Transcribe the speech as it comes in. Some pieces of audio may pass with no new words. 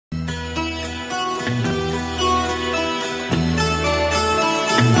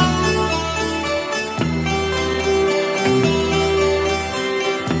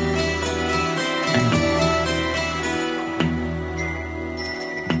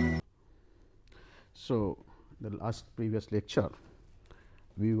So, the last previous lecture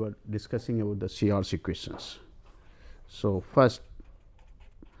we were discussing about the CR's equations. So, first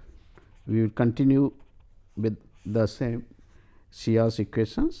we will continue with the same CR's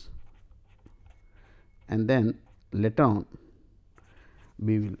equations, and then later on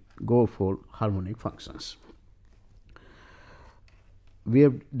we will go for harmonic functions. We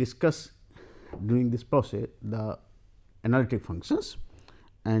have discussed during this process the analytic functions,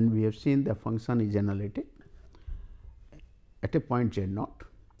 and we have seen the function is analytic at a point z naught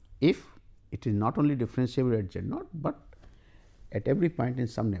if it is not only differentiable at z naught, but at every point in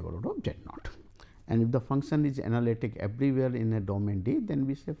some neighborhood of z naught. And if the function is analytic everywhere in a domain D, then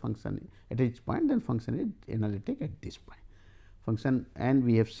we say function at each point, then function is analytic at this point. Function, and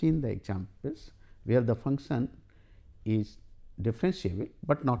we have seen the examples where the function is differentiable,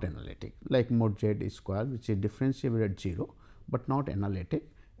 but not analytic, like mod z square, which is differentiable at 0, but not analytic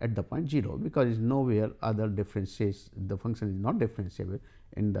at the point 0, because nowhere other differences the function is not differentiable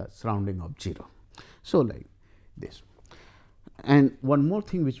in the surrounding of 0. So, like this. And one more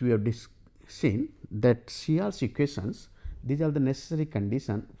thing which we have seen, that CR's equations, these are the necessary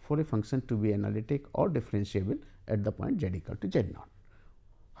condition for a function to be analytic or differentiable at the point z equal to z naught.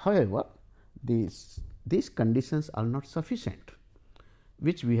 However, these conditions are not sufficient,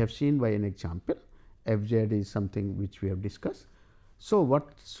 which we have seen by an example. F z is something which we have discussed. So,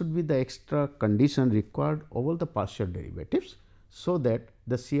 what should be the extra condition required over the partial derivatives, so that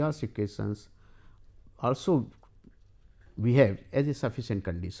the CR's equations also behave as a sufficient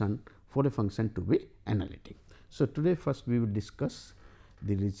condition for a function to be analytic. So, today first we will discuss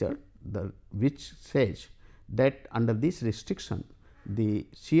the result which says that under this restriction the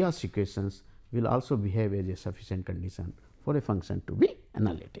CR's equations will also behave as a sufficient condition for a function to be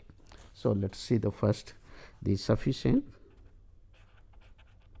analytic. So, let us see the first, the sufficient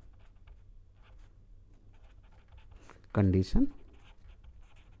conditions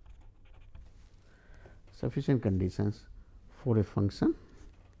for a function,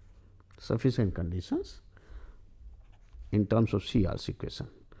 sufficient conditions in terms of CR's equation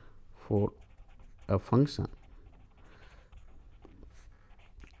for a function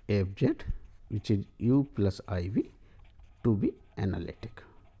f z, which is u plus I v, to be analytic.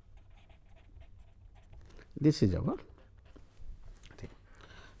 This is our thing.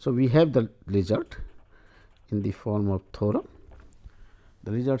 So, we have the result in the form of theorem.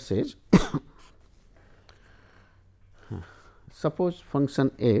 The result says suppose function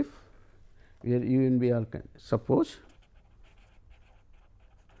f, where u and v are, suppose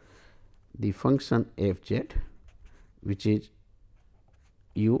the function f z, which is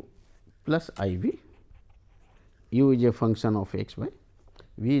u plus I v, u is a function of x y,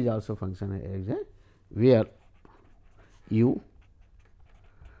 v is also function of x y, where u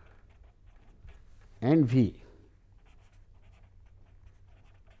and v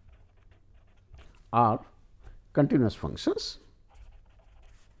are continuous functions,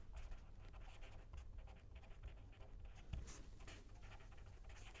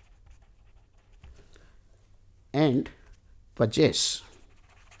 and possess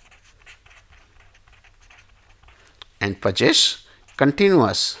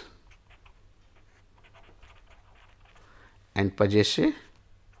continuous and possess a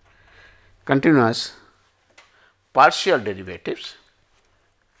continuous partial derivatives,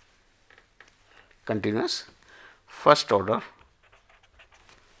 continuous first order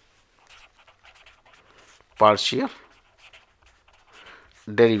partial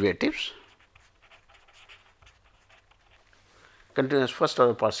derivatives, continuous first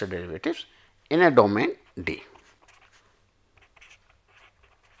order partial derivatives in a domain D.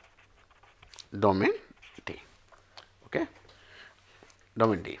 Domain D. Okay.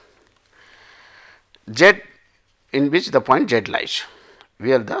 Domain D. Z, in which the point Z lies,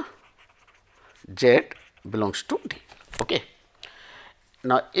 where the Z belongs to D. Okay.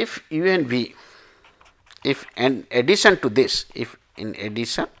 Now, if u and v, if in addition to this, if in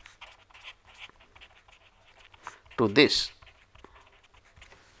addition to this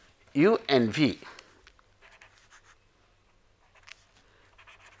u and v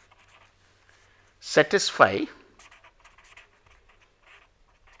satisfy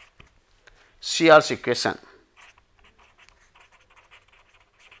CR's equation,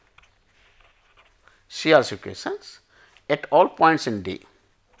 CR's equations at all points in D,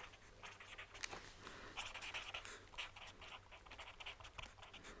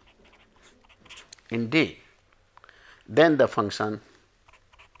 then the function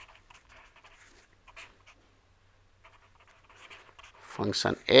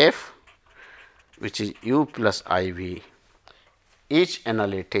f, which is u plus I v, is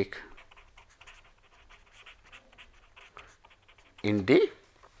analytic in D,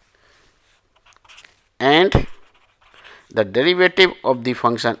 and the derivative of the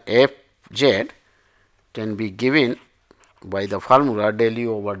function f z can be given by the formula del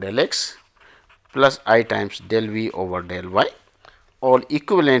u over del x plus I times del v over del y, or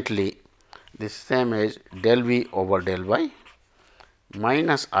equivalently this same as del v over del y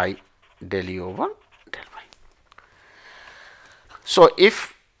minus I del u over del y. So,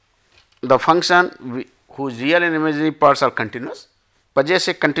 if the function whose real and imaginary parts are continuous possess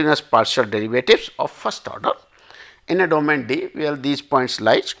a continuous partial derivatives of first order in a domain D where these points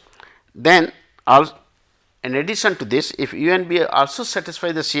lie, then also in addition to this, if u and b also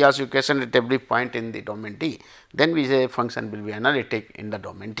satisfy the CR's equation at every point in the domain D, then we say a function will be analytic in the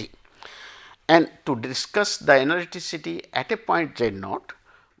domain D. And to discuss the analyticity at a point z naught,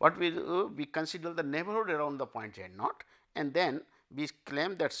 what we do, we consider the neighborhood around the point z naught, and then we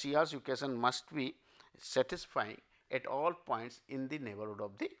claim that CR's equation must be satisfying at all points in the neighborhood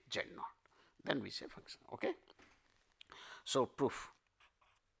of the z naught. Then we say function. Okay. So, proof.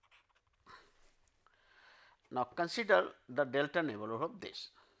 Now, consider the delta neighborhood of this.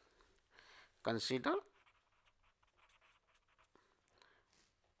 Consider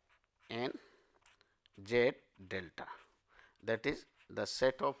n z delta, that is the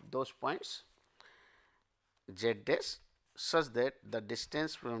set of those points z dash such that the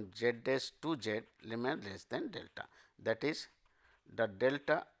distance from z dash to z remains less than delta, that is the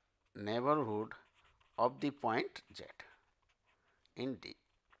delta neighborhood of the point z in D.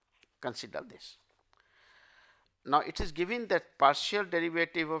 Consider this. Now, it is given that partial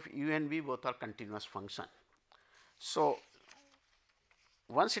derivative of u and v both are continuous function. So,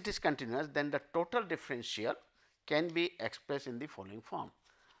 once it is continuous, then the total differential can be expressed in the following form.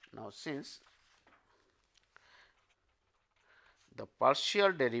 Now, since the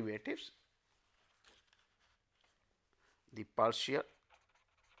partial derivatives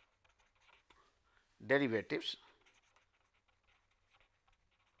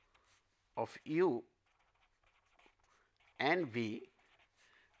of u and v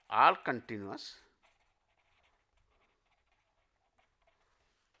are continuous,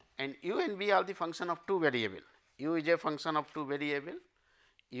 and u and v are the function of two variable. U is a function of two variable,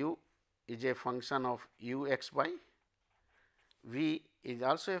 u is a function of u x y, v is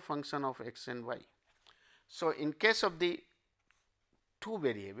also a function of x and y. So, in case of the two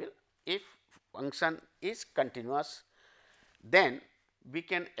variable, if function is continuous, then we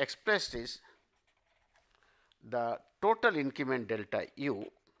can express this, the total increment delta u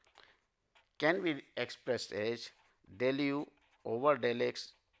can be expressed as del u over del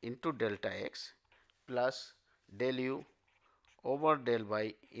x into delta x plus del u over del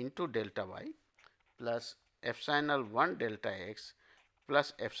y into delta y plus epsilon 1 delta x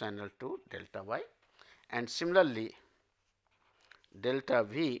plus epsilon 2 delta y, and similarly delta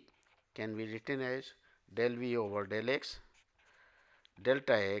v can be written as del v over del x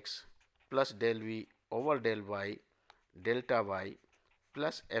delta x plus del v over del y delta y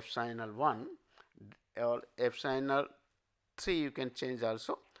plus epsilon 1 or epsilon 3 you can change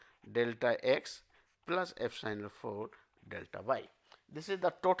also delta x plus epsilon 4 delta y. This is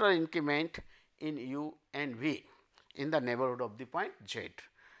the total increment in u and v in the neighborhood of the point z,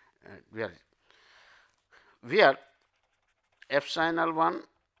 where epsilon 1,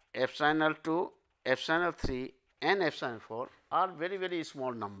 epsilon 2, epsilon 3 and epsilon 4 are very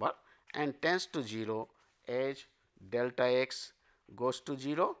small number and tends to 0 as delta x goes to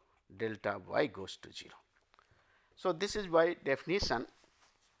 0, delta y goes to 0. So, this is by definition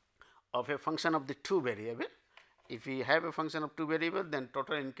of a function of the two variable. If we have a function of two variable, then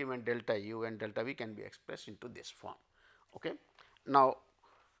total increment delta u and delta v can be expressed into this form. Okay. Now,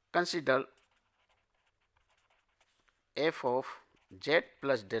 consider f of z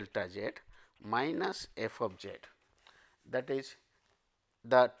plus delta z minus f of z, that is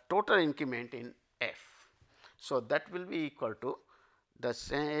the total increment in f. So, that will be equal to the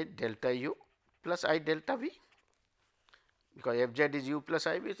say delta u plus I delta v, because f z is u plus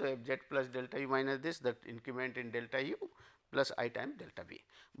I v. So, f z plus delta u minus this, that increment in delta u plus I times delta v,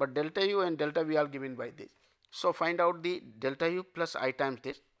 but delta u and delta v are given by this. So, find out the delta u plus I times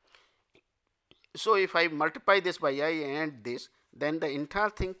this. So, if I multiply this by I and this, then the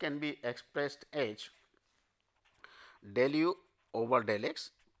entire thing can be expressed as del u over del x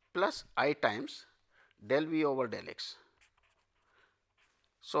plus I times del v over del x.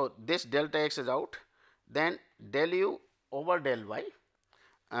 So, this delta x is out, then del u over del y,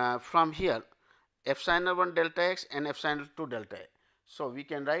 from here epsilon 1 delta x and epsilon 2 delta x. So, we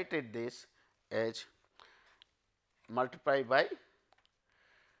can write it this as multiply by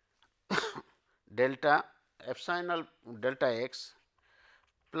delta epsilon delta x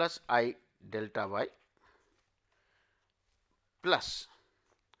plus I delta y plus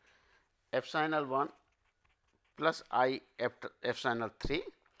epsilon 1 plus I epsilon 3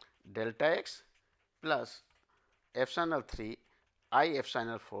 delta x plus epsilon 3 I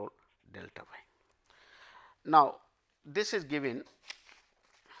epsilon 4 delta y. Now, this is given,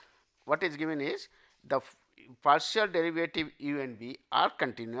 what is given is the partial derivative u and v are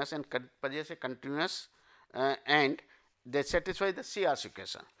continuous and possess a continuous and they satisfy the CR's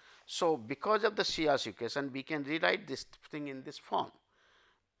equation. So, because of the CR's equation we can rewrite this thing in this form,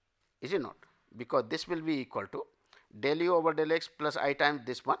 is it not? Because this will be equal to del u over del x plus I times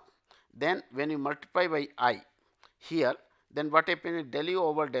this one, then when you multiply by I here, then what happens is del u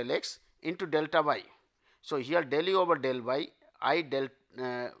over del x into delta y. So, here del u over del y I del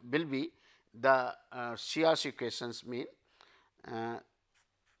will be the CR's equations mean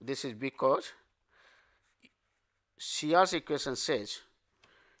this is because CR's equation says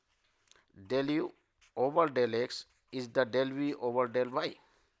del u over del x is the del v over del y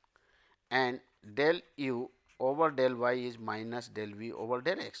and del u over del y is minus del v over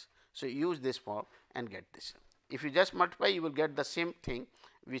del x. So, use this form and get this. If you just multiply, you will get the same thing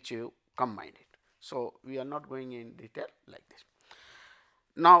which you combined it. So, we are not going in detail like this.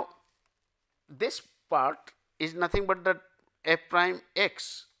 Now, this part is nothing but the f prime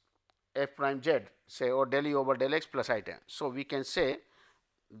x, f prime z, say, or del u over del x plus I times. So, we can say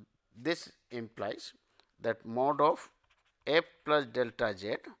this implies that mod of f plus delta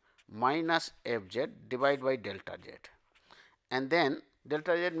z minus f z divided by delta z, and then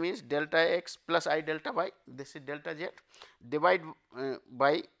delta z means delta x plus I delta y, this is delta z, divide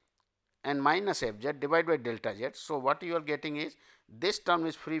by and minus f z divided by delta z. So, what you are getting is this term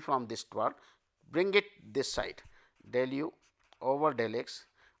is free from this part, bring it this side, del u over del x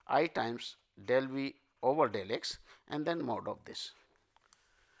I times del v over del x and then mod of this.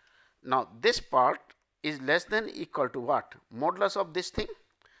 Now, this part is less than equal to what? Modulus of this thing.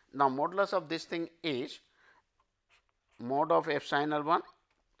 Now, modulus of this thing is mod of epsilon 1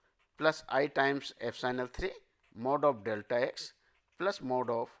 plus I times epsilon 3 mod of delta x plus mod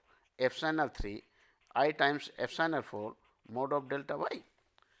of epsilon 3 I times epsilon 4 mod of delta y.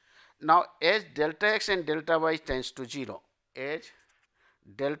 Now, as delta x and delta y tends to 0, as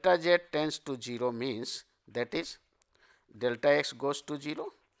delta z tends to 0 means that is delta x goes to 0,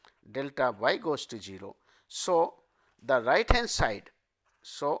 delta y goes to 0. So, the right hand side,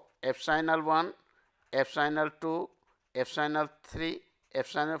 so epsilon 1, epsilon 2, epsilon 3,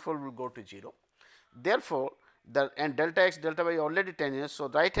 epsilon 4 will go to 0. Therefore, the and delta x delta y already tends, so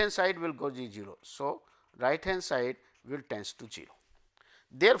right hand side will go to 0. So, right hand side will tends to 0.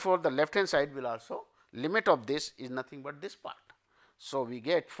 Therefore, the left hand side will also, limit of this is nothing but this part. So, we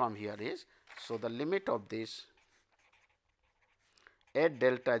get from here is, so the limit of this at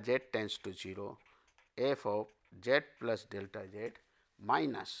delta z tends to 0, f of z plus delta z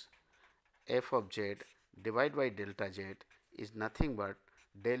minus f of z divided by delta z is nothing but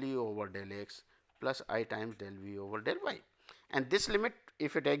del u over del x plus I times del v over del y. And this limit,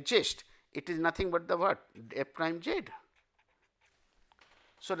 if it exists, it is nothing but the what? F prime z.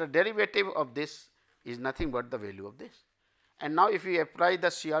 So, the derivative of this is nothing but the value of this. And now, if we apply the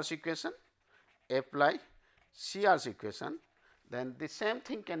CR's equation, apply CR's equation, then the same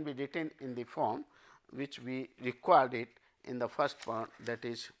thing can be written in the form which we required it in the first part, that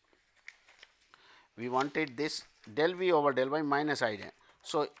is we wanted this del v over del y minus I.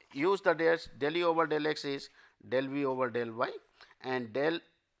 So, use the dash del u over del x is del v over del y and del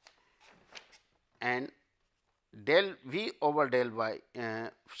v over del y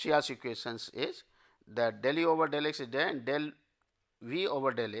CR's equations is that del u over del x is there and del v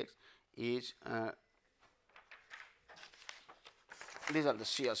over del x is these are the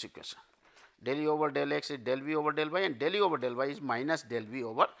CR's equation. Del u over del x is del v over del y and del u over del y is minus del v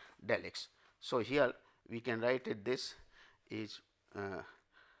over del x. So, here we can write it, this is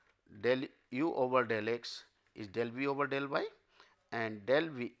del u over del x is del v over del y and del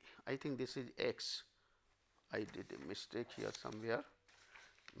v, I think this is x, I did a mistake here somewhere,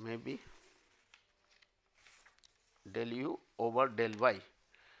 maybe del u over del y.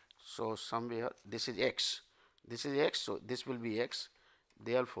 So, somewhere this is x, this is x, so this will be x,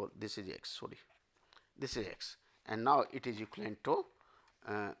 therefore, this is x, sorry, this is x, and now it is equivalent to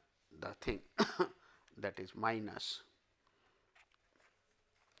the thing that is minus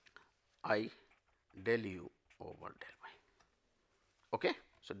I del u over del y. Okay.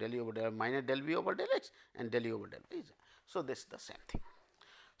 So, del u over del minus del v over del x and del u over del y. So, this is the same thing.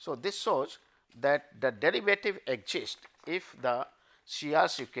 So, this shows that the derivative exists if the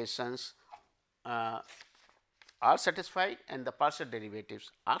CR's equations are satisfied and the partial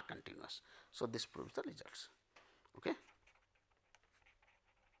derivatives are continuous. So, this proves the results. Okay.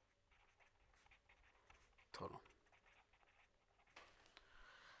 Thorough.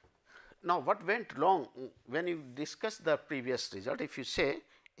 Now, what went wrong when you discuss the previous result? If you say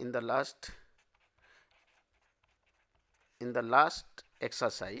in the last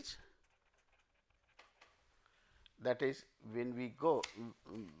exercise, that is when we go,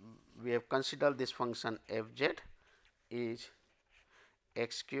 we have considered this function f z is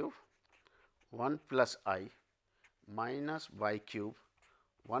x cube 1 plus I minus y cube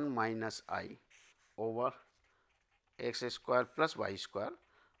 1 minus I over x square plus y square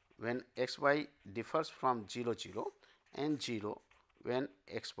when x y differs from 0 0 and 0 when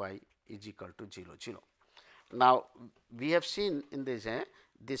x y is equal to 0 0. Now, we have seen in this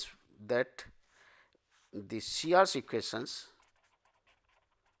that the CR's equations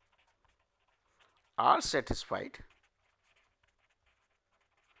are satisfied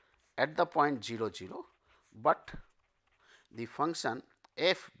at the point 0 0, but the function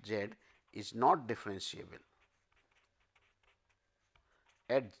f z is not differentiable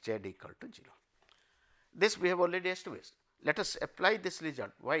at z equal to 0. This we have already established. Let us apply this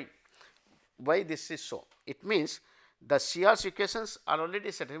result. Why this is so? It means the CR's equations are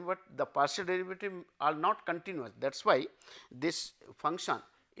already satisfied, but the partial derivative are not continuous. That is why this function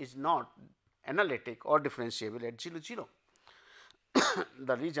is not analytic or differentiable at 0 0.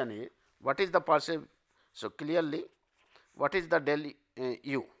 The reason is, what is the partial? So, clearly what is the del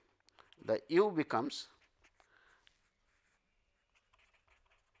u? The u becomes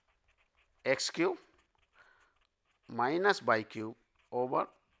x cube minus y cube over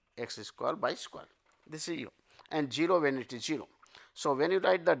x square by square. This is u and 0 when it is 0. So, when you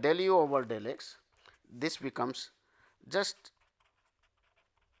write the del u over del x, this becomes just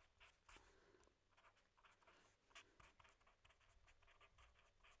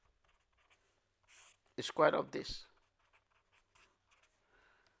square of this.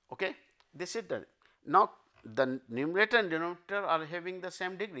 Okay. This is the, now the numerator and denominator are having the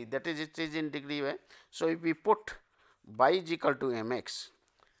same degree, that is it is in degree way. So, if we put y is equal to m x,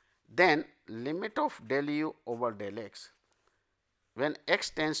 then limit of del u over del x when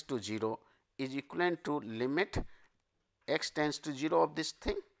x tends to 0 is equivalent to limit x tends to 0 of this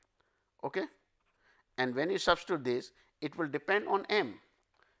thing. Okay. And when you substitute this, it will depend on m.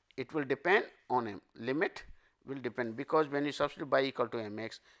 It will depend on m, limit will depend, because when you substitute y equal to m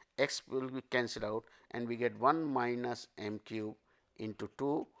x, x will be cancelled out and we get 1 minus m cube into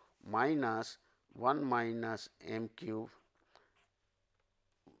 2 minus 1 minus m cube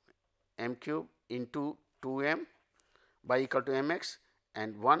into 2 m y equal to m x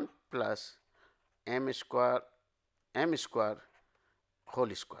and 1 plus m square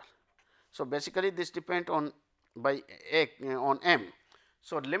whole square. So, basically this depends on on m.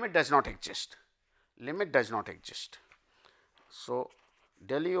 So, limit does not exist, So,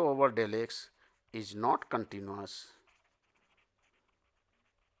 del u over del x is not continuous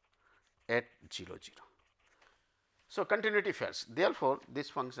at 0 0. So, continuity fails. Therefore,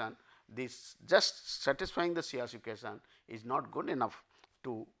 this function, this just satisfying the CR's equation is not good enough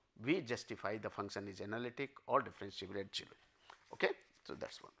to we justify the function is analytic or differentiable at 0. Okay. So,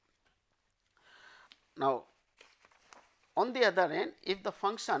 that is one. Now, on the other hand, if the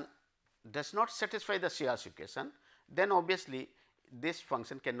function does not satisfy the CR's equation, then obviously this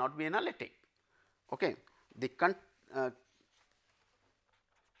function cannot be analytic. Okay.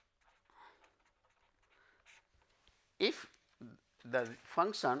 If the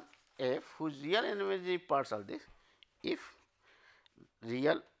function f whose real and imaginary parts are this, if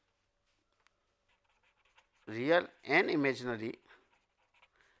real and imaginary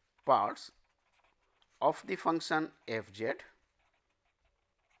parts of the function f z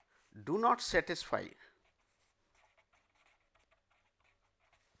do not satisfy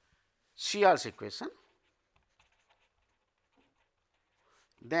CR's equation,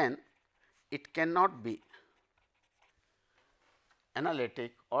 then it cannot be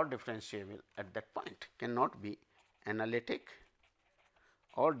analytic or differentiable at that point, cannot be analytic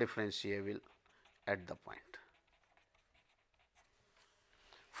or differentiable at the point.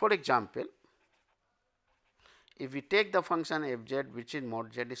 For example, if we take the function f z which is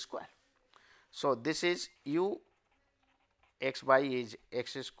mod z square. So, this is u x y is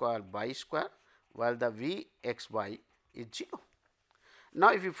x square by square, while the v x y is 0. Now,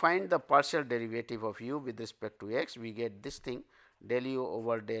 if you find the partial derivative of u with respect to x, we get this thing, del u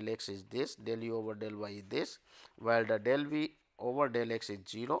over del x is this, del u over del y is this, while the del v over del x is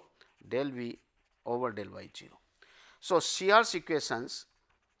 0, del v over del y is 0. So, CR's equations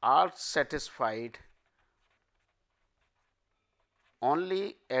are satisfied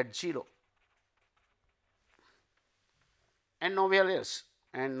only at 0 and nowhere else,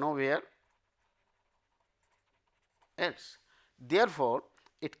 and nowhere else. Therefore,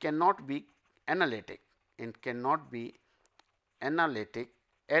 it cannot be analytic, it cannot be analytic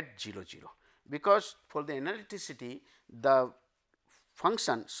at 0 0, because for the analyticity the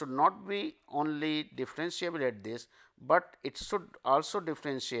function should not be only differentiable at this, but it should also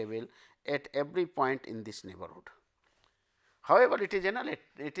differentiable at every point in this neighborhood. However, it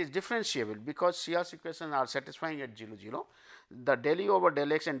is differentiable because CR's equations are satisfying at 0 0. The del u over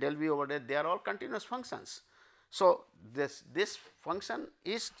del x and del v over del, they are all continuous functions. So, this function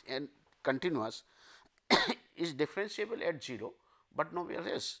is continuous is differentiable at 0, but nowhere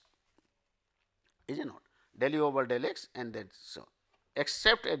else, is it not? Del u over del x and then so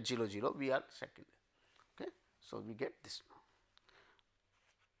except at 0 0 we are second. Okay. So, we get this,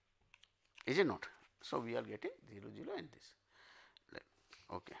 is it not? So, we are getting 0 0 and this.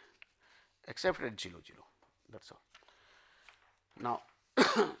 Okay. Except at 0 0, that is all. Now,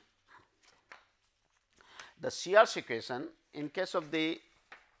 the CR's equation in case of the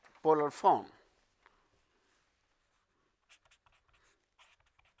polar form,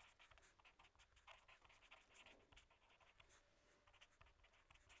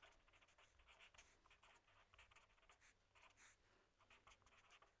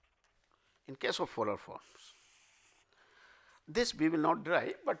 in case of polar forms, this we will not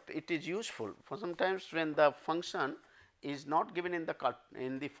derive, but it is useful for sometimes when the function is not given in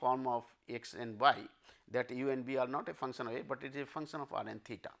the form of x and y, that u and b are not a function of a, but it is a function of r and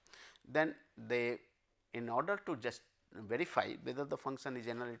theta. Then they, in order to just verify whether the function is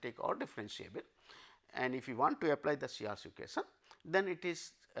analytic or differentiable, and if you want to apply the CR's equation, then it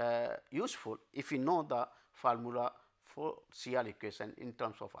is useful if you know the formula for CR equation in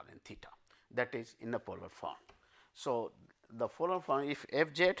terms of r and theta, that is in the polar form. So, the polar form, if f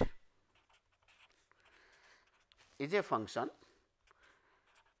z is a function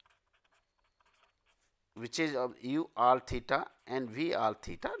which is of u r theta and v r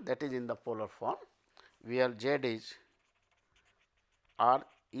theta, that is in the polar form, where z is r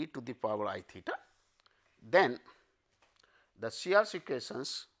e to the power I theta, then the CR's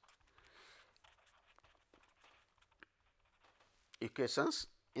equations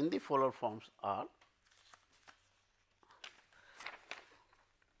in the polar forms are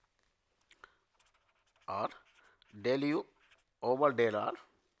del u over del r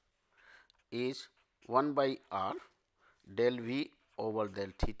is 1 by r del v over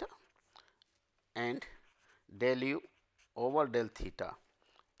del theta, and del u over del theta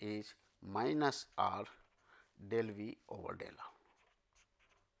is minus r del v over del r,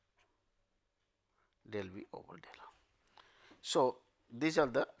 del v over del r. So, these are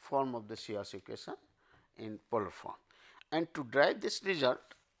the form of the CR's equation in polar form, and to derive this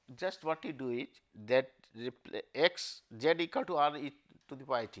result, just what you do is that x z equal to r e to the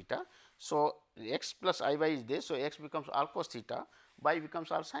power theta. So, x plus I y is there. So, x becomes r cos theta, y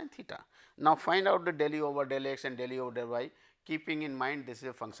becomes r sin theta. Now, find out the del u over del x and del u over del y, keeping in mind this is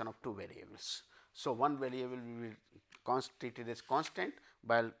a function of two variables. So, one variable will be treated as constant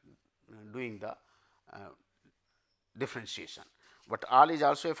while doing the differentiation, but r is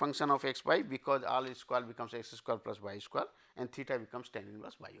also a function of x y, because r square becomes x square plus y square and theta becomes tan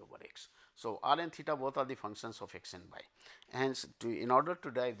inverse y over x. So, r and theta both are the functions of x and y. Hence, in order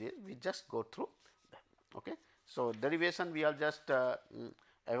to derive this, we just go through that. Okay. So, derivation we are just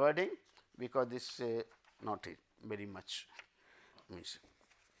avoiding, because this not very much means.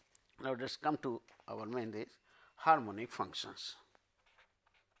 Now, let us come to our main is harmonic functions.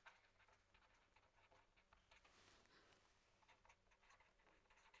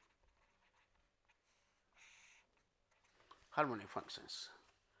 Harmonic functions.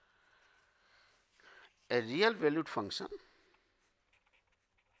 A real valued function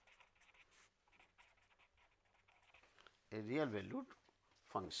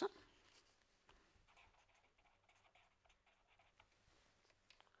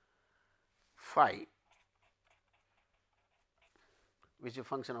phi, which is a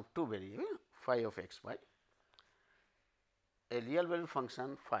function of two variables phi of x y, a real valued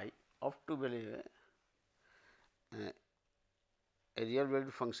function phi of two variables, a real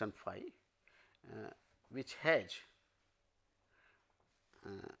valued function phi which has a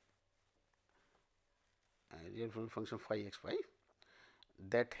real valued function phi x y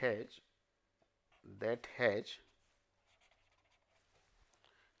that has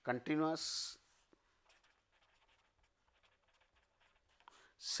continuous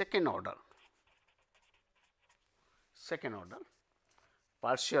second order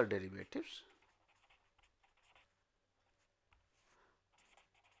partial derivatives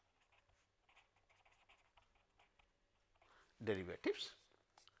derivatives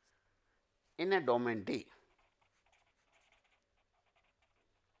in a domain D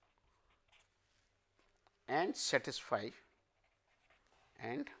and satisfies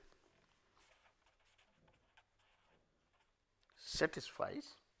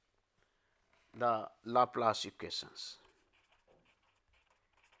the Laplace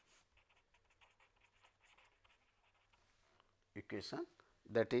equation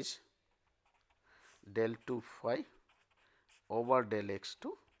that is del 2 phi over del x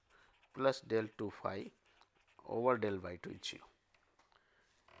 2 plus del 2 phi over del y 2 is 0.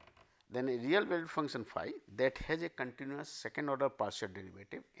 Then a real valued function phi that has a continuous second order partial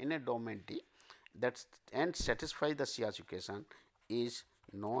derivative in a domain D that and satisfy the CR's equation is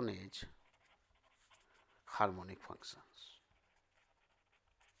known as harmonic functions.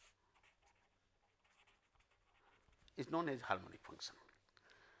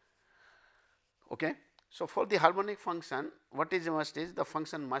 Okay. So, for the harmonic function, what is must is the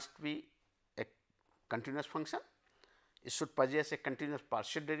function must be a continuous function, it should possess a continuous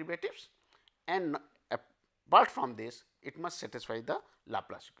partial derivatives, and apart from this it must satisfy the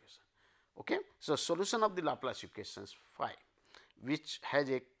Laplace equation. Okay. So, solution of the Laplace equations phi which has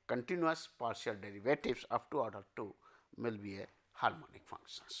a continuous partial derivatives up to order 2 will be a harmonic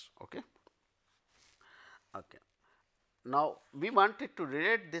functions. Okay. Okay. Now, we wanted to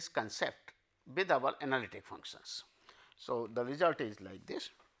relate this concept with our analytic functions. So, the result is like this.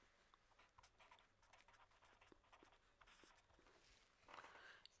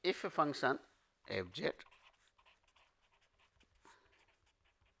 If a function f z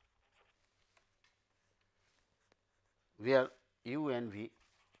where u and v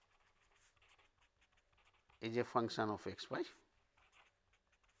is a function of x y,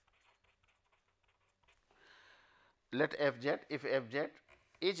 let f z, if f z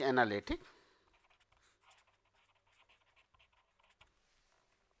is analytic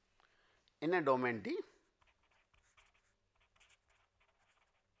in a domain D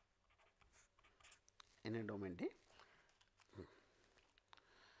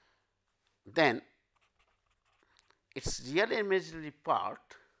then its real imaginary part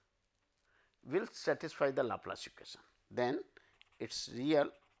will satisfy the Laplace equation. Then its real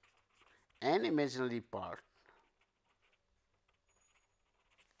and imaginary part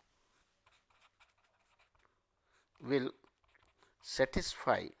will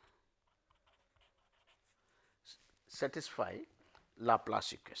satisfy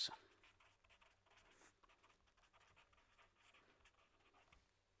Laplace equation.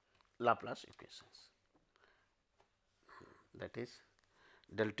 Laplace equations, that is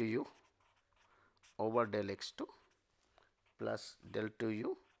del 2 u over del x 2 plus del 2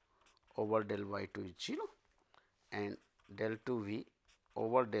 u over del y 2 is 0 and del 2 v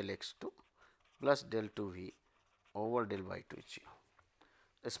over del x 2 plus del 2 v over del y 2 is 0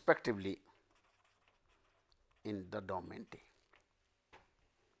 respectively in the domain D.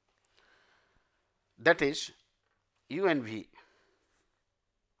 That is u and v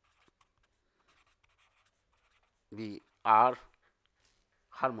are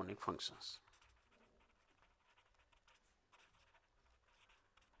harmonic functions.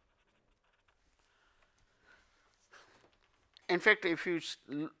 In fact, if you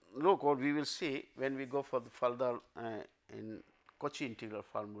look what we will see when we go for the further in Cauchy integral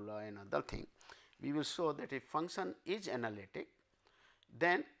formula and other thing, we will show that if function is analytic,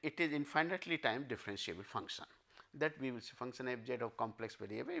 then it is infinitely time differentiable function, that we will see function f z of complex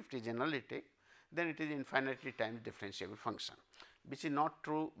variable. If it is analytic, then it is infinitely time differentiable function, which is not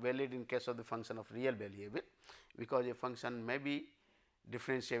true valid in case of the function of real variable, because a function may be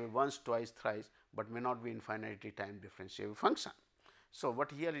differentiable once, twice, thrice, but may not be infinitely time differentiable function. So,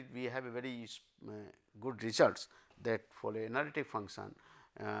 what here we have a very good results that for a analytic function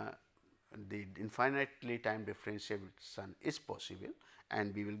the infinitely time differentiation is possible,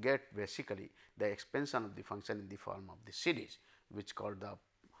 and we will get basically the expansion of the function in the form of the series, which called the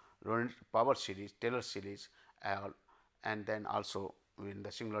power series, Taylor series, and then also in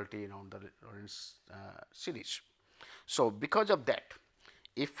the singularity around the Lorentz series. So, because of that,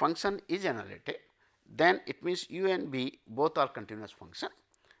 if function is analytic, then it means u and v both are continuous function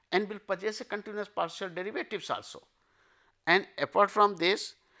and will possess a continuous partial derivatives also. And apart from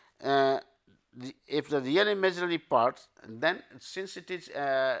this, if the real imaginary parts, then since it is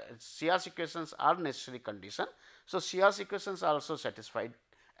CR's equations are necessary condition, so CR's equations are also satisfied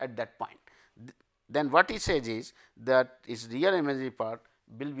at that point. Then what he says is that its real imaginary part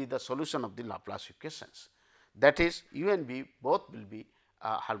will be the solution of the Laplace equations, that is u and v both will be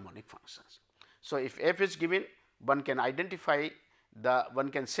harmonic functions. So, if f is given, one can identify one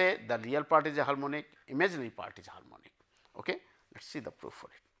can say the real part is a harmonic, imaginary part is harmonic. Okay. us see the proof for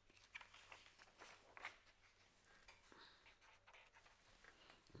it.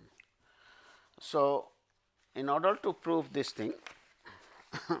 So, in order to prove this thing,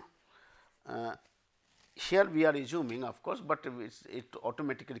 here we are assuming of course, but it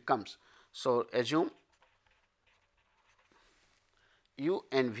automatically comes. So, assume u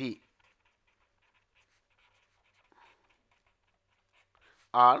and v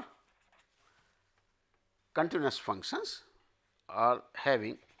are continuous functions or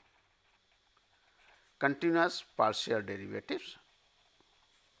having continuous partial derivatives,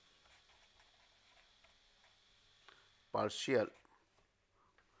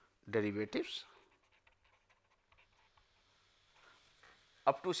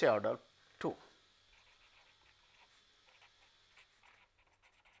 up to say order 2.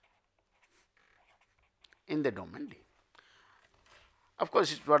 In the domain D. Of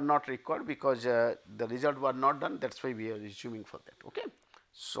course, it was not required because the result was not done, that is why we are assuming for that. Okay.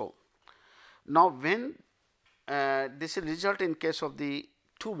 So, now when this is result in case of the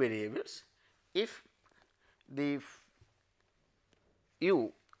two variables, if the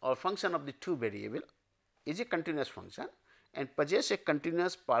u or function of the two variable is a continuous function and possess a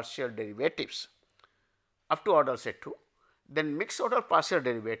continuous partial derivatives up to order say 2, then mixed order partial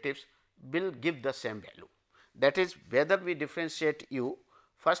derivatives will give the same value. That is, whether we differentiate u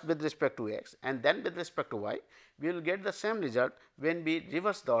first with respect to x and then with respect to y, we will get the same result when we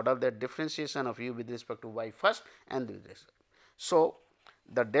reverse the order, that differentiation of u with respect to y first and with respect. So,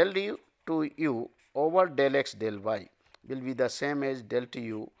 the del u to u over del x del y will be the same as del to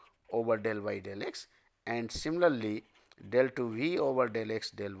u over del y del x, and similarly del to v over del x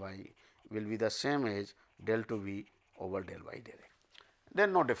del y will be the same as del to v over del y del x. There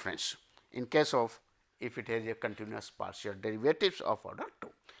is no difference in case of if it has a continuous partial derivatives of order 2.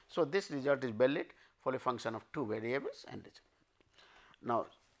 So, this result is valid for a function of two variables and result. Now,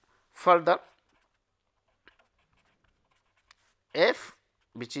 further f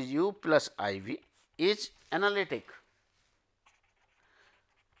which is u plus I v is analytic.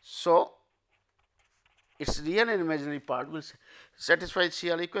 So, its real and imaginary part will satisfy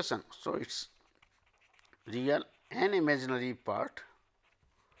CR equation. So, its real and imaginary part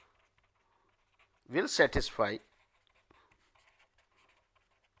will satisfy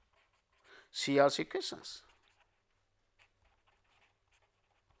CR's equations,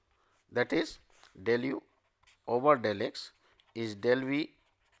 that is del u over del x is del v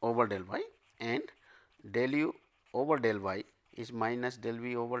over del y and del u over del y is minus del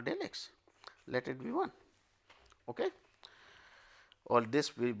v over del x. Let it be 1. Okay. Or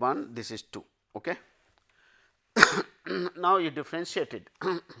this will be 1, this is 2. Okay. Now, you differentiate it.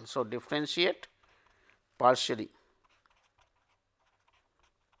 So, differentiate partially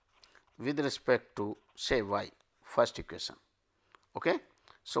with respect to say y, first equation. Okay.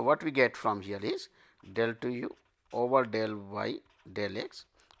 So, what we get from here is del to u over del y del x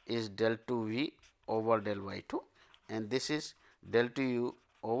is del to v over del y 2, and this is del to u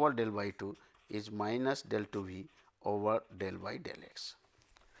over del y 2 is minus del to v over del y del x.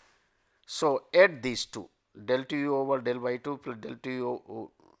 So, add these two, del to u over del y 2 plus del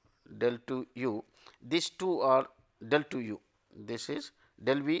to u, these two are del to u, this is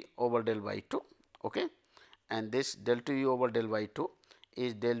del v over del y 2, okay, and this del to u over del y 2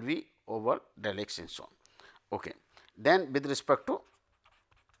 is del v over del x and so on. Okay. Then, with respect to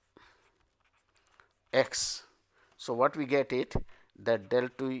x, so what we get it that del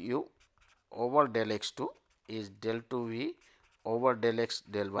to u over del x 2 is del to v over del x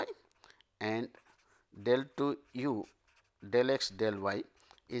del y, and del to u del x del y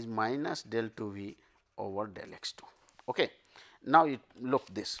is minus del to v over del x 2. Okay. Now, you look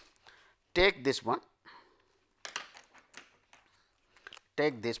this, take this one,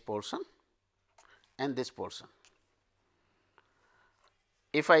 take this portion and this portion.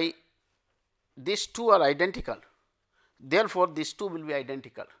 If these two are identical, therefore, these two will be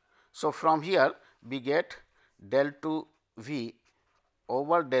identical. So, from here we get del to v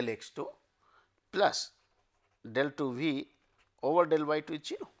over del x 2 plus del to v over del y 2 is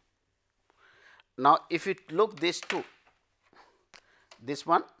 0. Now, if you look these two, this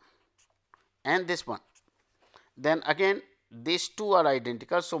one and this one, then again these two are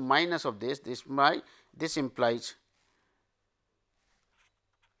identical. So, minus of this implies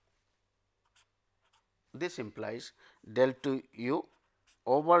del to u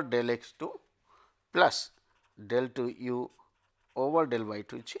over del x 2 plus del to u over del y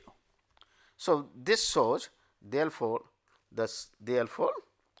 2 is 0. So, this shows therefore,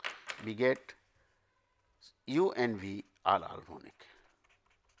 we get u and v are harmonic.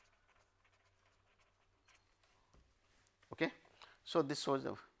 Okay. So, this was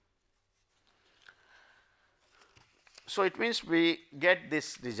the. So, it means we get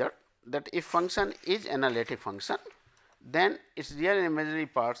this result that if function is analytic function, then its real and imaginary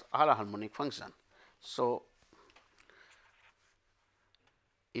parts are a harmonic function. So,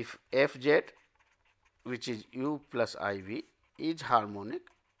 if f z which is u plus I v is harmonic,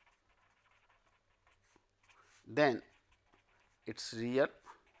 then its real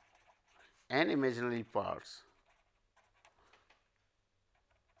and imaginary parts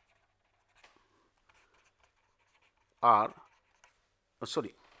are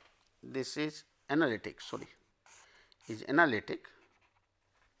sorry, this is analytic, sorry, is analytic,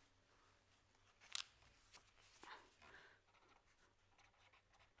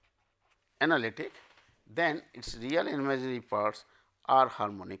 then its real and imaginary parts are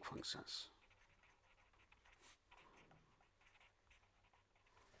harmonic functions.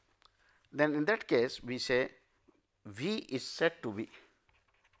 Then in that case we say V is said to be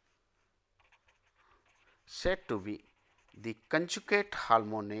the conjugate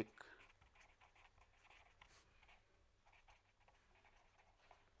harmonic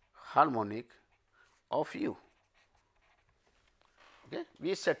of U. Okay.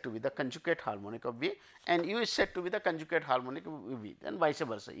 V is said to be the conjugate harmonic of V and U is said to be the conjugate harmonic of V, then vice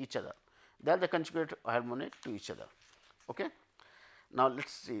versa, each other. They are the conjugate harmonic to each other. Okay. Now, let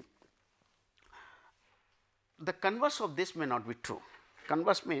us see. The converse of this may not be true.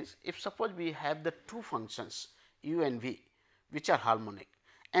 Converse means, if suppose we have the two functions u and v which are harmonic,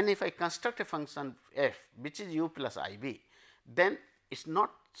 and if I construct a function f which is u plus I v, then it is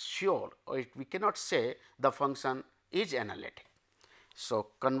not sure, or we cannot say the function is analytic. So,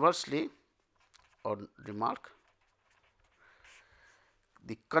 conversely, or remark,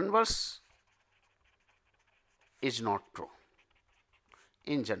 the converse is not true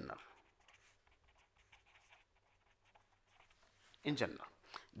in general.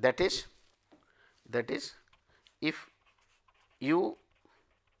 That is if u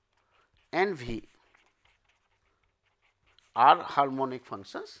and v are harmonic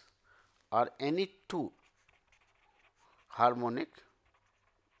functions, or any two harmonic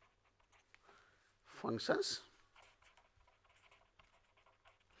functions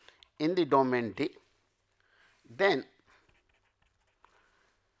in the domain D, then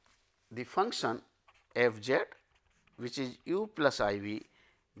the function f z which is u plus I v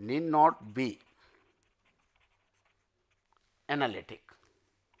need not be analytic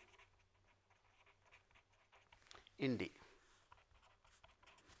in D.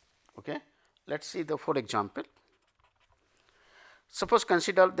 Okay. Let us see the for example. Suppose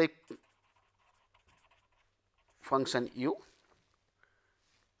consider the function u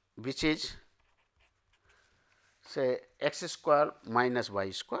which is say x square minus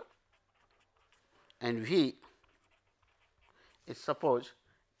y square, and v is suppose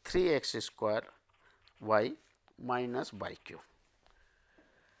 3 x square y minus y cube.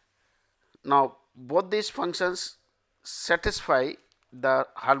 Now, both these functions satisfy the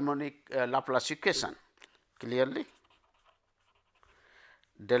harmonic Laplace equation clearly.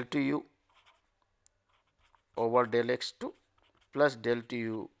 Del to u over del x 2 plus del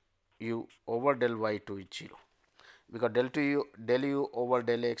to u over del y 2 is 0, because del u over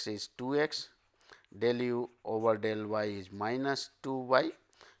del x is 2 x, del u over del y is minus 2 y.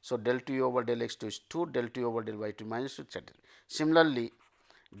 So, del to u over del x 2 is 2, del to u over del y 2 minus 2, etc. Similarly,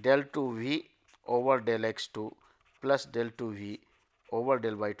 del to v over del x 2 plus del to v over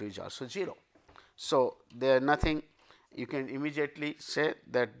del y 2 is also 0. So, there is nothing, you can immediately say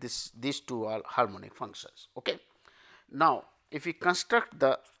that these two are harmonic functions. Okay. Now, if we construct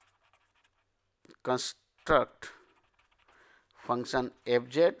function f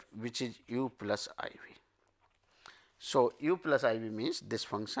z which is u plus I v. So, u plus I v means this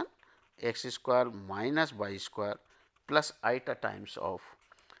function x square minus y square plus eta times of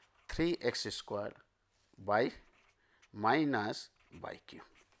 3 x square y minus y cube.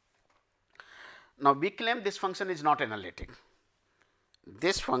 Now, we claim this function is not analytic.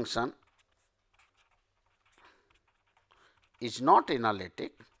 This function is not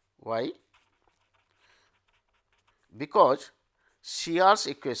analytic. Why? Because CR's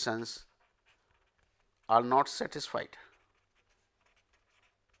equations are not satisfied.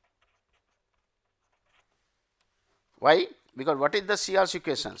 Why? Because what is the CR's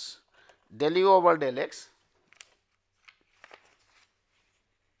equations? Del u over del x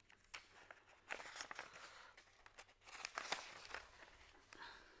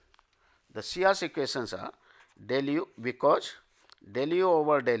the CR's equations are del u, because del u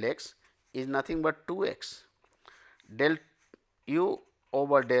over del x is nothing but 2 x, del u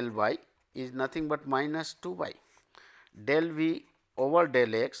over del y is nothing but minus 2 y, del v over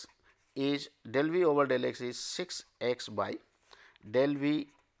del x is del v over del x is 6 x by del v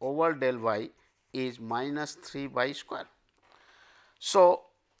over del y is minus 3 y square. So,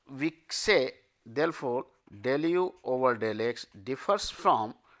 we say therefore, del u over del x differs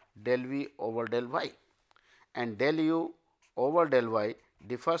from del v over del y, and del u over del y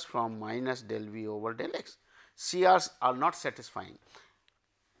differs from minus del v over del x. CRs are not satisfying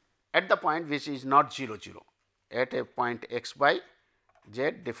at the point which is not 0 0, at a point x by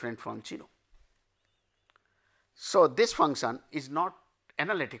z different from 0. So, this function is not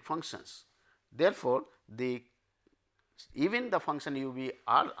analytic functions. Therefore, even the function u v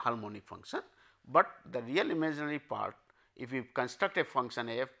are harmonic function, but the real imaginary part, if we construct a function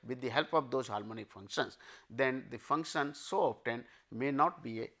f with the help of those harmonic functions, then the function so obtained may not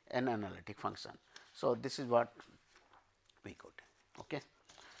be an analytic function. So, this is what we got. Okay.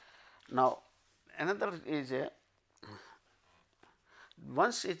 Now, another is a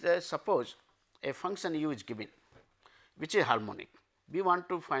once it suppose a function u is given which is harmonic, we want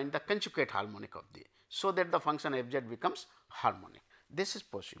to find the conjugate harmonic of the, so that the function f z becomes harmonic. This is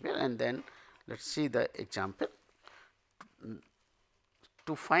possible, and then let us see the example.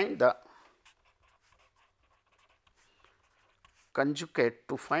 To find the conjugate,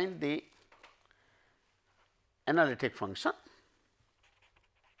 to find the analytic function,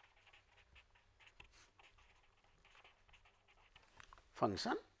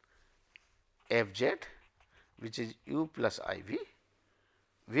 f z which is u plus I v,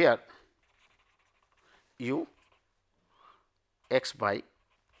 where u x by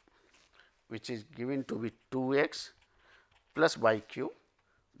which is given to be 2 x plus y cube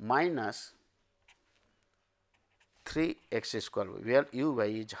minus 3 x square, where u y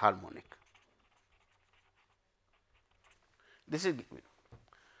is harmonic. This is given.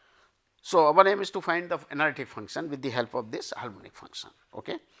 So, our aim is to find the analytic function with the help of this harmonic function.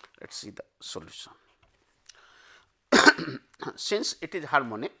 Okay. Let us see the solution. Since it is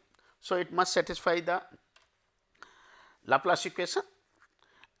harmonic, so it must satisfy the Laplace equation,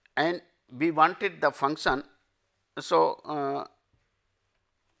 and we wanted the function. So,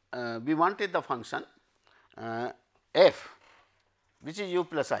 we wanted the function f which is u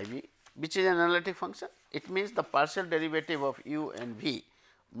plus I v, which is an analytic function. It means the partial derivative of u and v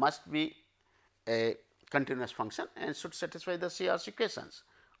must be a continuous function and should satisfy the CR's equations.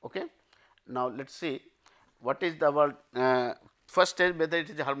 Okay. Now, let us see what is the first stage, whether it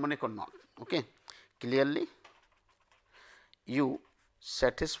is harmonic or not. Okay. Clearly, u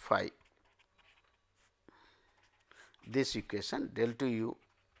satisfy this equation del to u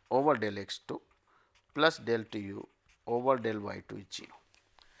over del x 2 plus del to u over del y 2 is 0.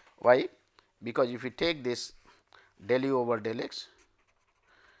 Why? Because if you take this del u over del x,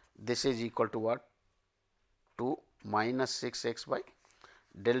 this is equal to what? 2 minus 6 x y,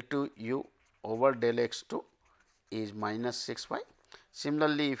 del to u over del x 2 is minus 6 y.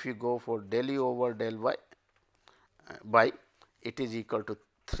 Similarly, if you go for del u over del y by, it is equal to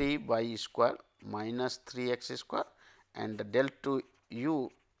 3 y square minus 3 x square, and the del to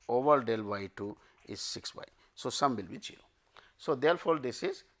u over del y 2 is 6 y. So, sum will be 0. So, therefore, this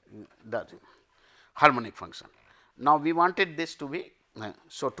is the harmonic function. Now, we wanted this to be,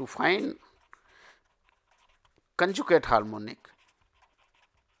 so to find conjugate harmonic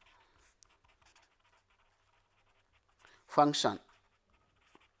function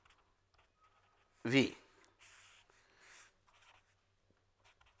v,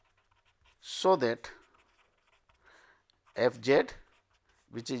 so that f z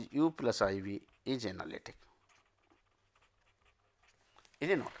which is u plus I v is analytic. Is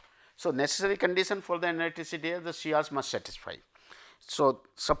it not? So, necessary condition for the analyticity is the CRs must satisfy. So,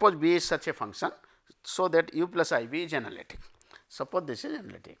 suppose B is such a function, so that u plus I v is analytic. Suppose this is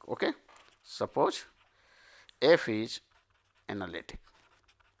analytic. Okay. Suppose f is analytic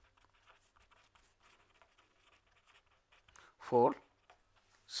for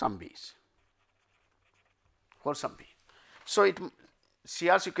some b's, for some b. So,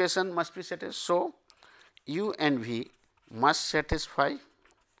 CR's equation must be satisfied. So, u and v must satisfy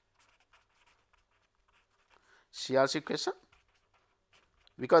CR's equation,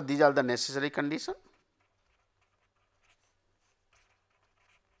 because these are the necessary condition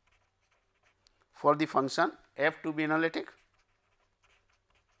for the function f to be analytic,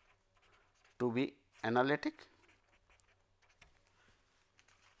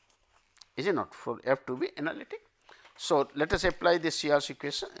 is it not, for f to be analytic. So, let us apply this CR's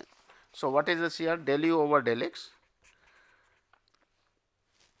equation. So, what is the CR? Del u over del x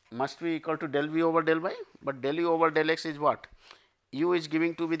must be equal to del v over del y, but del u over del x is what? U is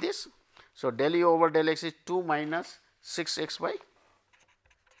giving to be this. So, del u over del x is 2 minus 6 x y.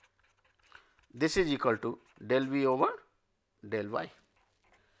 this is equal to del v over del y,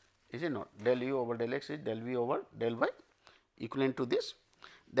 is it not? Del u over del x is del v over del y equivalent to this.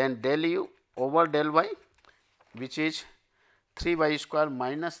 Then del u over del y, which is 3 y square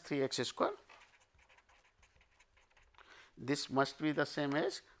minus 3 x square. This must be the same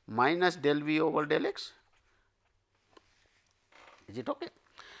as minus del v over del x. Is it okay?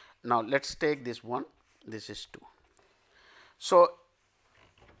 Now, let us take this one, this is 2. So,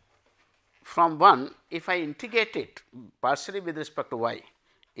 from 1, if I integrate it partially with respect to y,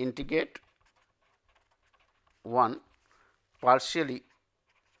 integrate 1 partially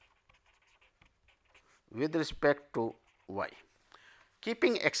with respect to y,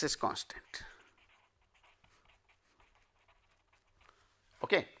 keeping x is constant.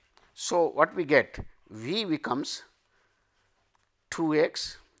 Okay. So, what we get? V becomes 2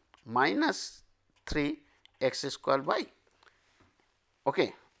 x minus 3 x square y.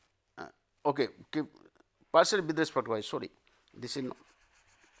 Okay. Okay, keep partially with respect to y, sorry, this is not.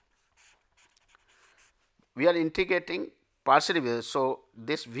 We are integrating partially with, so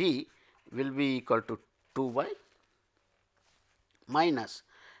this v will be equal to 2 y minus,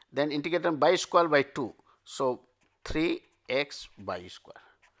 then integrated by square by 2. So, 3 x by square,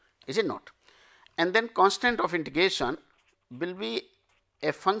 is it not? And then constant of integration will be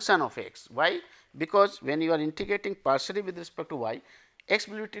a function of x. Why? Because when you are integrating partially with respect to y, x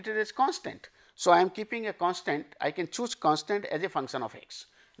will be treated as constant. So, I am keeping a constant, I can choose constant as a function of x,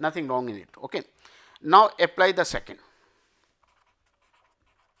 nothing wrong in it. Okay. Now, apply the second,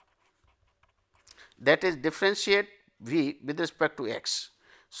 that is differentiate v with respect to x.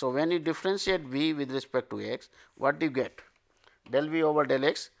 So, when you differentiate v with respect to x, what do you get? Del v over del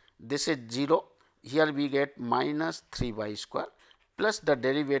x, this is 0, here we get minus 3 y square plus the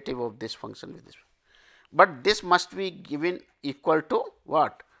derivative of this function with this. But this must be given equal to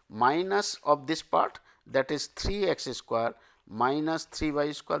what? Minus of this part, that is 3 x square minus 3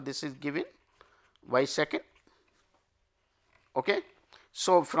 y square, this is given y second. Okay.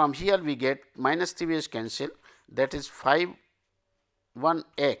 So, from here we get minus 3 is cancelled, that is 5 1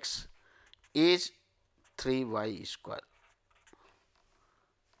 x is 3 y square,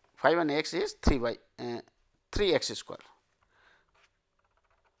 5 1 x is 3 y 3 x square,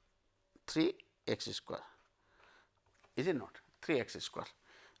 3 x square, is it not? 3 x square,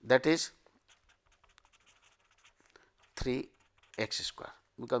 that is 3 x square,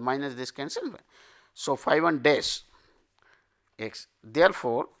 because minus this cancel. So, 5 1 dash x,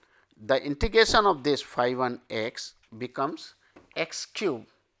 therefore, the integration of this 5 1 x becomes x cube,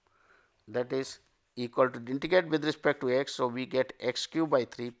 that is equal to integrate with respect to x. So, we get x cube by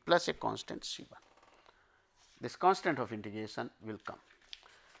 3 plus a constant c 1, this constant of integration will come.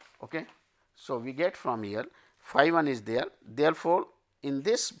 Okay. So, we get from here 5 1 is there, therefore, in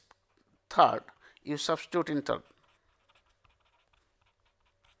this third you substitute in third.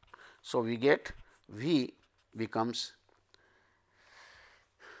 So, we get v becomes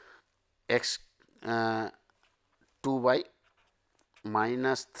x 2 y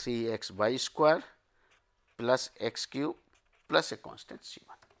minus 3 x y square plus x cube plus a constant c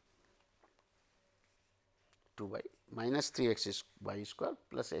 1, 2 y minus 3 x y square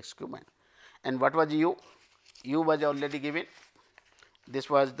plus x cube minus. And what was u? U was already given, this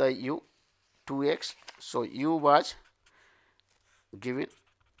was the u 2 x. So, u was given,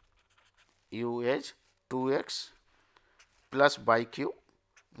 u is 2 x plus y cube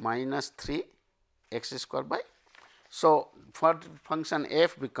minus 3 x square by. So, for function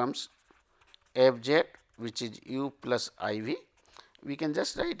f becomes f z, which is u plus I v, we can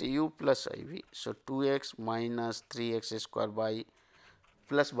just write u plus I v. So, 2 x minus 3 x square by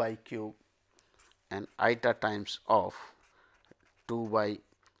plus y cube and eta times of 2 y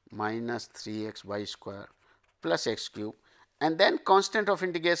minus 3 x y square plus x cube, and then constant of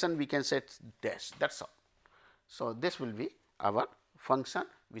integration we can set dash, that is all. So, this will be our function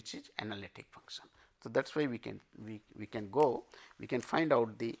which is analytic function. So, that is why we can go, we can find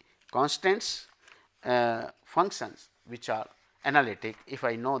out the constants functions which are analytic. If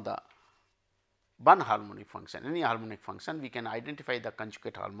I know the one harmonic function, any harmonic function, we can identify the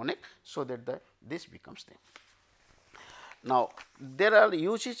conjugate harmonic, so that this becomes there. Now, there are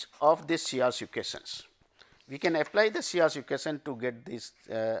uses of these CRC equations. We can apply the CRC equation to get these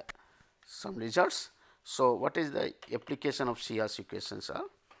some results. So, what is the application of CRC equations are?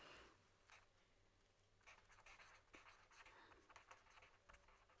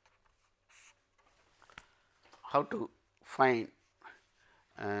 How to find,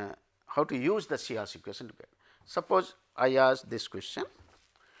 how to use the CRC equation to get. Suppose I ask this question,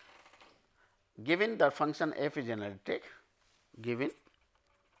 given the function f is analytic, given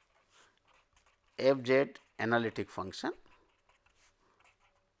f z analytic function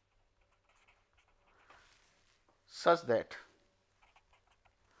such that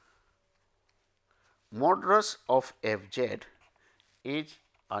modulus of f z is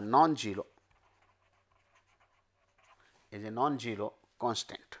a non-zero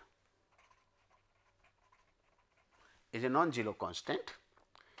constant,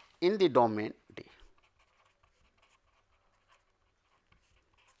 in the domain D,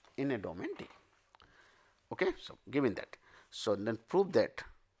 in a domain D. Okay. So, given that, so then prove that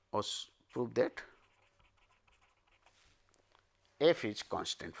f is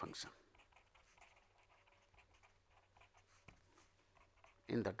constant function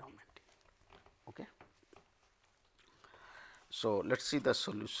in the domain D. Okay. So, let us see the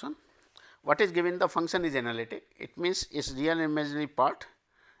solution. What is given? The function is analytic, it means its real and imaginary part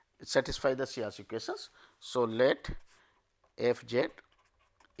satisfy the CRC equations. So, let f z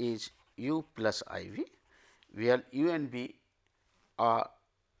is u plus I v, where u and v are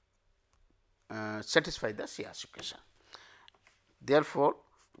satisfy the CRC equation. Therefore,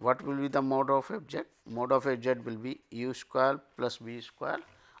 what will be the mode of f z? Mode of f z will be u square plus v square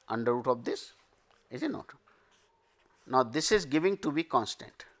under root of this, is it not? Now, this is giving to be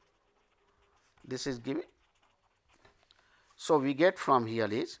constant, this is giving. So, we get from here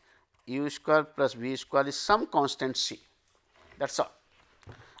is u square plus v square is some constant c, that is all.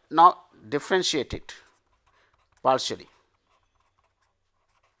 Now, differentiate it partially.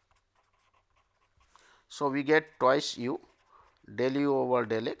 So, we get twice u del u over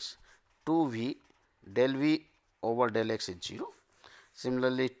del x, 2 v del v over del x is 0.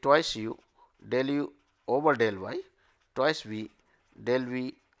 Similarly, twice u del u over del y, twice v del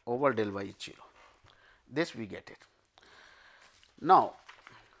v over del y is 0. This we get it. Now,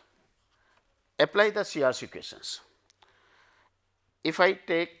 apply the CRC equations. If I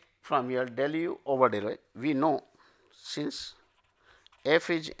take from here del u over del y, we know since f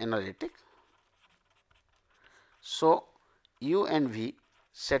is analytic, so u and v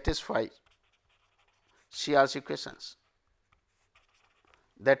satisfy CRC equations,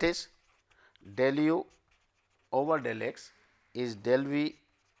 that is del u over del x is del v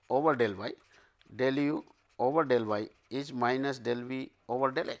over del y, del u over del y is minus del v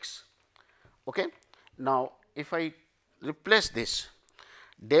over del x. Okay. Now, if I replace this,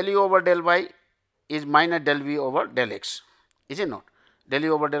 del u over del y is minus del v over del x, is it not? Del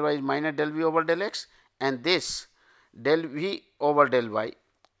u over del y is minus del v over del x, and this del v over del y,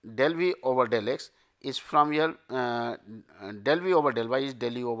 del v over del x is from here, del v over del y is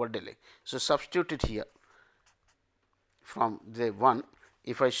del u over del x. So, substitute it here from the 1.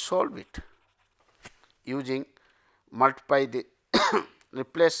 If I solve it using multiply the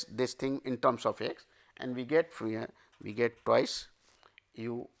replace this thing in terms of x, and we get from here, we get twice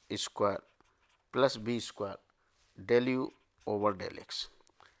u square plus b square del u over del x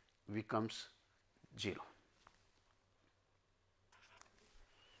becomes 0.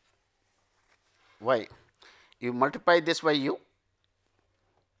 Why? You multiply this by u,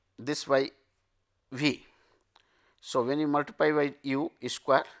 this by v. So, when you multiply by u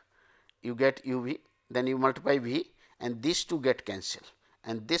square, you get u v, then you multiply v, and these two get cancelled,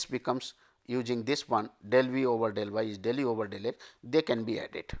 and this becomes, using this one, del v over del y is del u over del x, they can be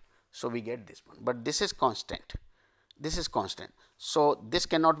added. So, we get this one, but this is constant, this is constant. So, this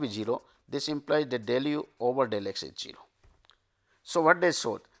cannot be 0, this implies that del u over del x is 0. So, what they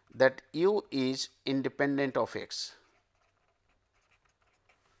showed? That u is independent of x.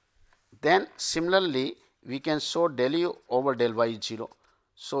 Then similarly, we can show del u over del y is 0.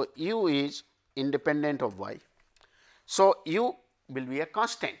 So, u is independent of y. So, u will be a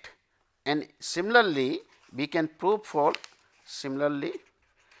constant, and similarly we can prove for, similarly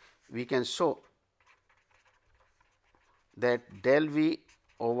we can show that del v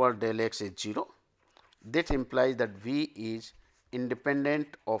over del x is 0. That implies that v is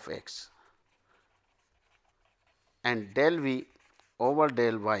independent of x, and del v over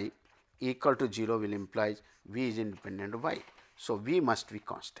del y equal to 0 will imply v is independent of y. So, v must be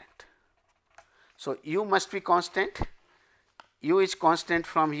constant. So, u must be constant, u is constant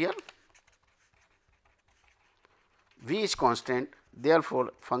from here, v is constant,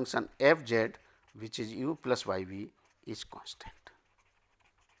 therefore, function f z which is u plus y v is constant.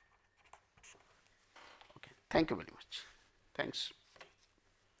 Okay. Thank you very much. Thanks.